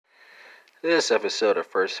This episode of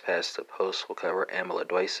First Past the Post will cover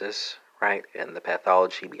amyloidosis, right, and the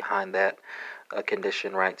pathology behind that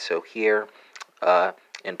condition, right? So here, uh,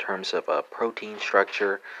 in terms of protein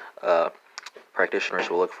structure, uh, practitioners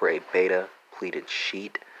will look for a beta pleated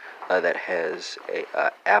sheet that has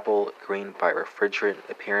a apple green by refrigerant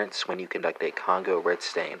appearance when you conduct a Congo red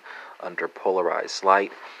stain under polarized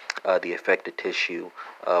light. The affected tissue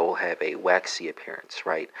will have a waxy appearance,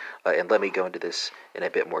 right? And let me go into this in a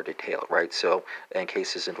bit more detail, right? So, in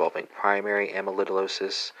cases involving primary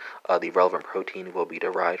amyloidosis, the relevant protein will be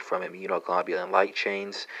derived from immunoglobulin light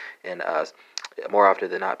chains, and more often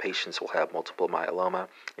than not, patients will have multiple myeloma.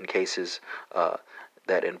 In cases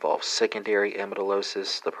that involve secondary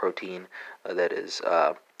amyloidosis, the protein that is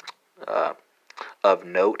uh, of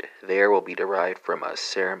note there will be derived from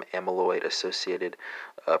serum amyloid associated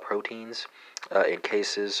proteins. In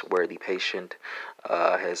cases where the patient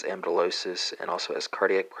has amyloidosis and also has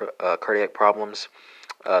cardiac problems,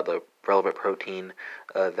 the relevant protein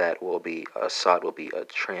that will be sought will be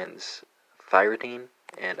transthyretin,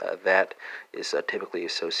 and that is typically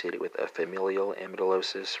associated with familial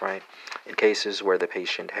amyloidosis, right? In cases where the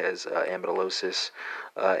patient has amyloidosis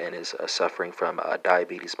and is suffering from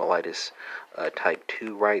diabetes mellitus type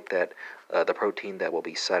 2, right, that the protein that will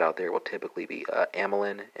be sought out there will typically be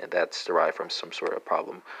amylin, and that's derived from some sort of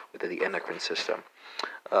problem within the endocrine system.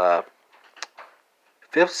 Uh,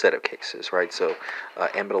 Fifth set of cases, right? So,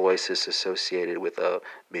 amyloidosis associated with a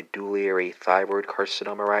medullary thyroid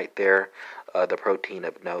carcinoma, right there. The protein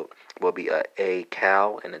of note will be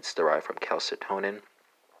A-cal, and it's derived from calcitonin.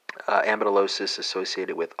 Amyloidosis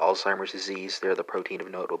associated with Alzheimer's disease. There, the protein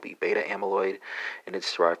of note will be beta amyloid, and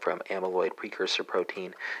it's derived from amyloid precursor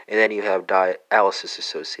protein. And then you have dialysis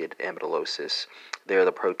associated amyloidosis. There,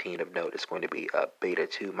 the protein of note is going to be beta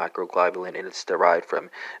 2 microglobulin, and it's derived from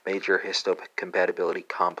major histocompatibility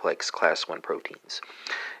complex class 1 proteins.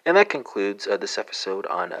 And that concludes this episode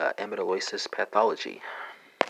on amyloidosis pathology.